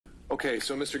Okay,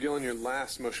 so Mr. Gillen, your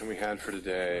last motion we had for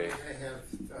today. I have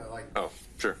like Oh,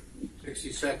 sure.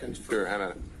 60 seconds for Sure, have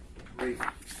at it. brief.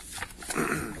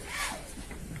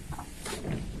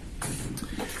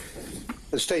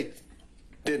 The state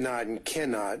did not and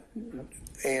cannot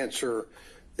answer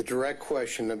the direct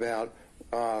question about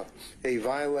a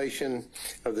violation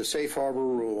of the safe harbor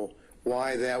rule,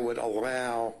 why that would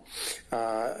allow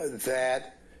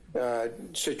that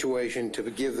situation to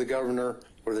give the governor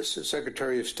or the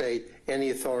Secretary of State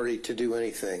any authority to do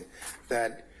anything.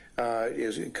 That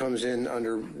comes in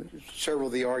under several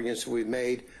of the arguments that we've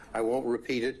made. I won't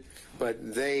repeat it,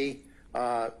 but they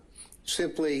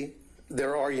simply,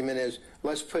 their argument is,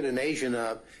 let's put an agent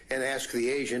up and ask the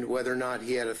agent whether or not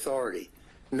he had authority.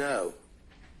 No.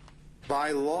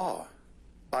 By law,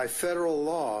 by federal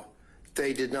law,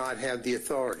 they did not have the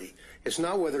authority. It's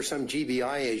not whether some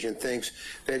GBI agent thinks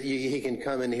that he can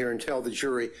come in here and tell the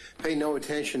jury, pay no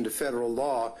attention to federal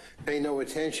law, pay no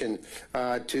attention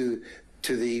to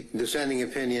the dissenting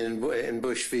opinion in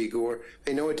Bush v. Gore,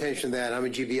 pay no attention to that. I'm a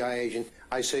GBI agent.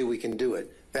 I say we can do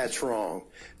it. That's wrong.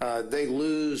 They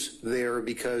lose there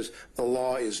because the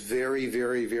law is very,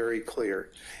 very, very clear.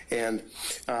 And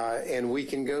we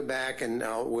can go back and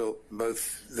we'll,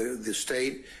 both the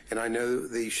state and I know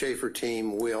the Shafer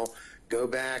team will go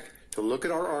back to look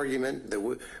at our argument that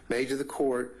we made to the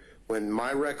court when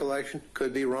my recollection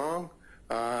could be wrong.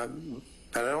 I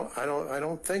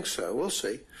don't think so. We'll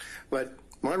see. But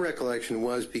my recollection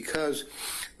was because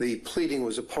the pleading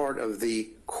was a part of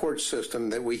the court system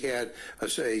that we had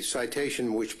a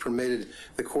citation which permitted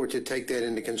the court to take that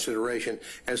into consideration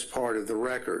as part of the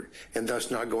record and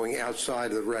thus not going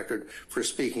outside of the record for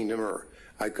speaking demur.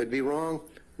 I could be wrong,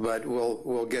 but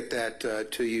we'll get that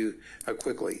to you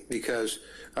quickly because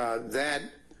that.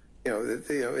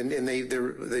 And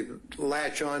they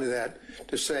latch onto that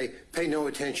to say, pay no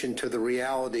attention to the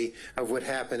reality of what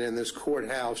happened in this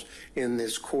courthouse, in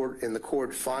the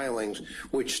court filings,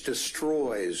 which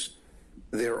destroys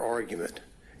their argument.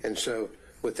 And so,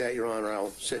 with that, Your Honor,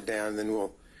 I'll sit down, and then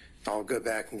I'll go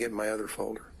back and get my other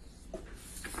folder.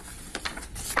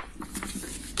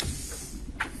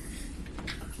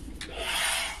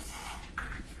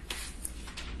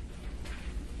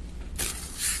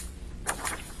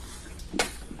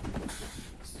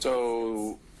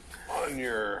 So, on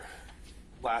your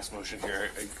last motion here,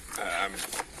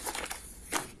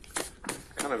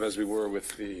 kind of as we were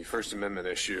with the First Amendment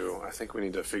issue, I think we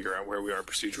need to figure out where we are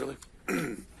procedurally.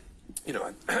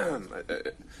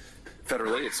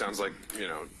 Federally, it sounds like,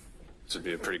 this would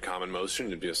be a pretty common motion.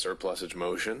 It'd be a surplusage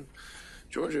motion.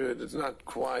 Georgia, it's not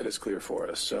quite as clear for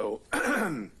us. So,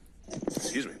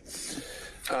 excuse me.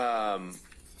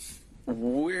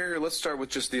 Let's start with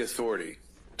just the authority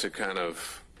to kind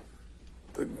of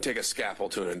take a scalpel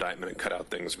to an indictment and cut out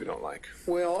things we don't like.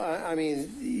 Well, I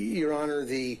mean, Your Honor,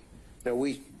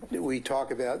 we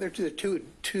talk about there are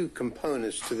two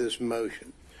components to this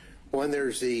motion. One,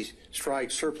 there's the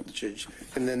strike surplusage,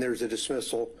 and then there's a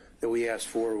dismissal that we asked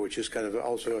for, which is kind of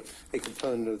also a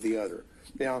component of the other.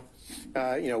 Now,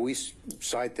 we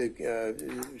cite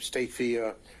the State v.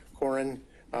 Corin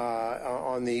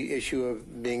on the issue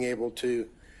of being able to.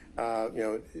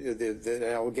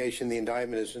 The allegation, the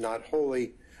indictment is not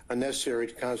wholly unnecessary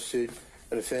to constitute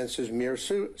an offense as mere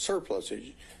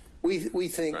surplusage. We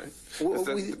think. Right.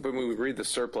 But when we read the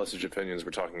surplusage opinions,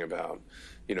 we're talking about,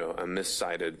 a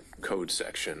miscited code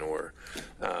section or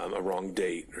a wrong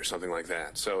date or something like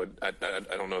that. So I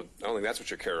don't know. I don't think that's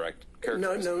what you're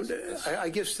characterizing. No. I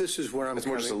guess this is where I'm. It's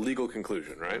more just a legal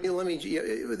conclusion, right? Let me.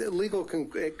 A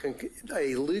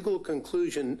legal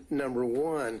conclusion, number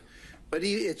one. But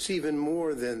it's even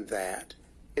more than that.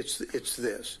 It's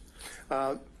this.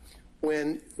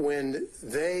 When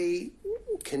they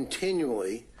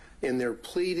continually, in their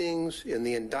pleadings, in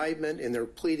the indictment, in their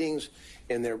pleadings,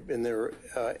 in their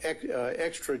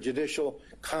extrajudicial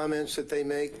comments that they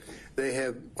make, they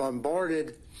have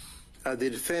bombarded the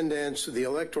defendants, the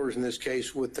electors in this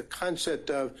case, with the concept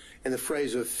of and the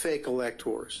phrase of fake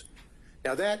electors.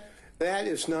 Now that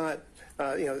is not.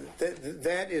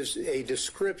 That is a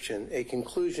description, a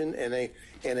conclusion, and a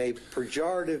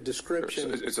pejorative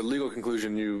description. So it's a legal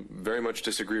conclusion you very much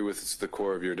disagree with. It's the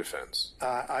core of your defense.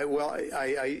 I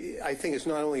think it's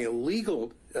not only a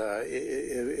legal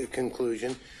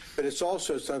conclusion, but it's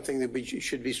also something that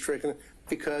should be stricken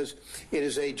because it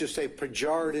is just a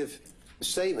pejorative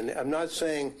statement. I'm not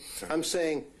saying. I'm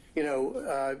saying.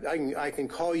 I can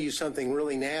call you something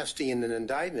really nasty in an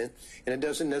indictment, and it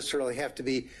doesn't necessarily have to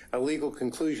be a legal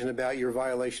conclusion about your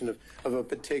violation of a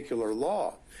particular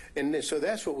law. And so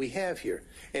that's what we have here.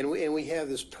 And we have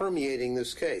this permeating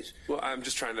this case. Well, I'm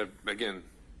just trying to, again,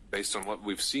 based on what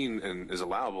we've seen and is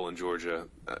allowable in Georgia,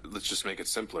 let's just make it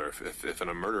simpler. If in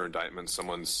a murder indictment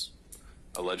someone's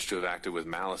alleged to have acted with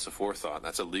malice aforethought,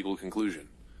 that's a legal conclusion.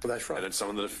 Well, that's right. And it's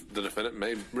something that the defendant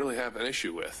may really have an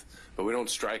issue with. But we don't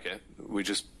strike it. We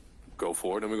just go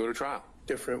forward and we go to trial.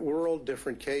 Different world,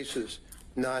 different cases,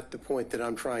 not the point that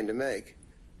I'm trying to make.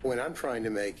 The point I'm trying to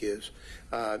make is,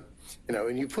 and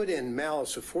you put in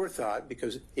malice aforethought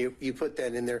because you put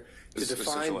that in there to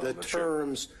define the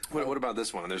terms. Sure. What about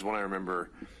this one? There's one I remember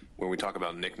when we talk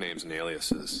about nicknames and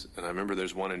aliases. And I remember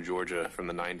there's one in Georgia from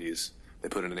the 90s. They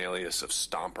put in an alias of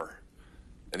Stomper.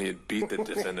 And he had beat the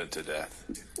defendant to death.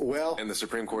 Well, and the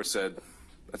Supreme Court said,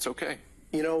 that's okay.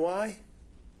 You know why?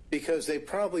 Because they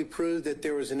probably proved that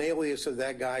there was an alias of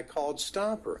that guy called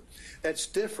Stomper. That's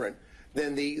different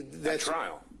than that's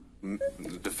trial.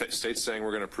 The state's saying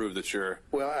we're going to prove that you're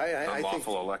an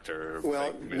unlawful elector.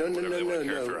 Well, no.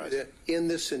 In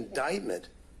this indictment,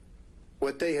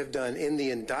 what they have done in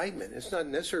the indictment, it's not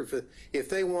necessary if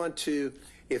they want to,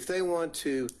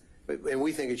 and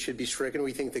we think it should be stricken.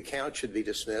 We think the count should be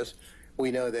dismissed.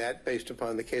 We know that based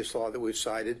upon the case law that we've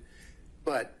cited.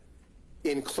 But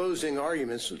in closing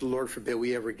arguments, Lord forbid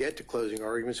we ever get to closing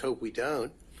arguments, hope we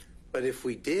don't. But if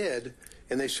we did,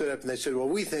 and they stood up and they said, well,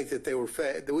 we think that they were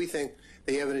we think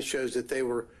the evidence shows that they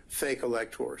were fake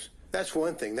electors. That's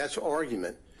one thing. That's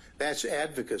argument. That's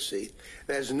advocacy.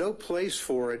 There's no place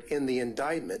for it in the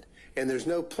indictment, and there's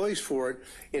no place for it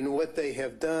in what they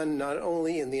have done, not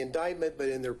only in the indictment, but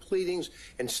in their pleadings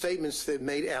and statements they've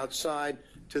made outside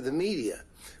to the media.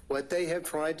 What they have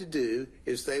tried to do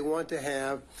is they want to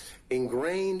have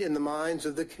ingrained in the minds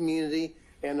of the community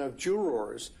and of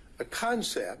jurors a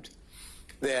concept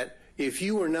that if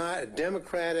you were not a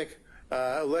Democratic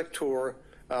elector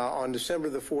on December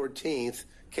the 14th,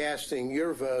 casting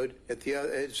your vote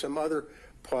at some other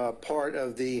part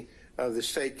of the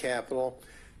state capitol,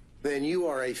 then you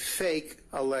are a fake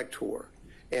elector.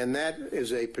 And that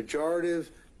is a pejorative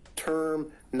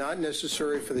term, not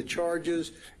necessary for the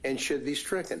charges, and should be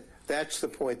stricken. That's the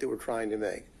point that we're trying to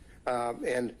make.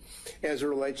 And as it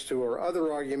relates to our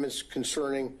other arguments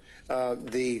concerning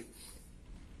the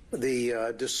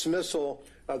dismissal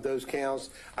of those counts,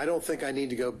 I don't think I need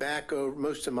to go back over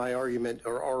most of my argument,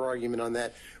 or our argument on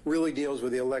that really deals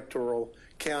with the Electoral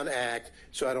Count Act,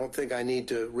 so I don't think I need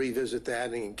to revisit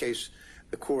that in case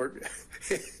the court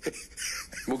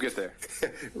we'll get there.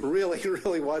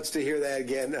 really wants to hear that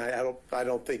again. I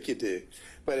don't think you do.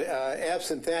 But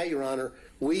absent that, Your Honor,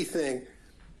 we think,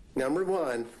 number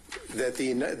one, that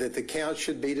the count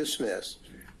should be dismissed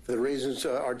for the reasons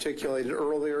articulated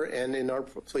earlier and in our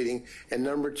pleading, and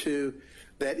number two,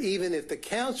 that even if the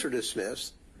counts are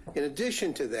dismissed, in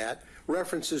addition to that,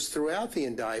 references throughout the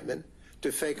indictment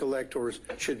to fake electors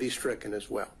should be stricken as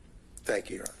well. Thank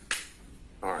you, Your Honor.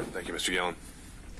 All right. Thank you, Mr. Gillen.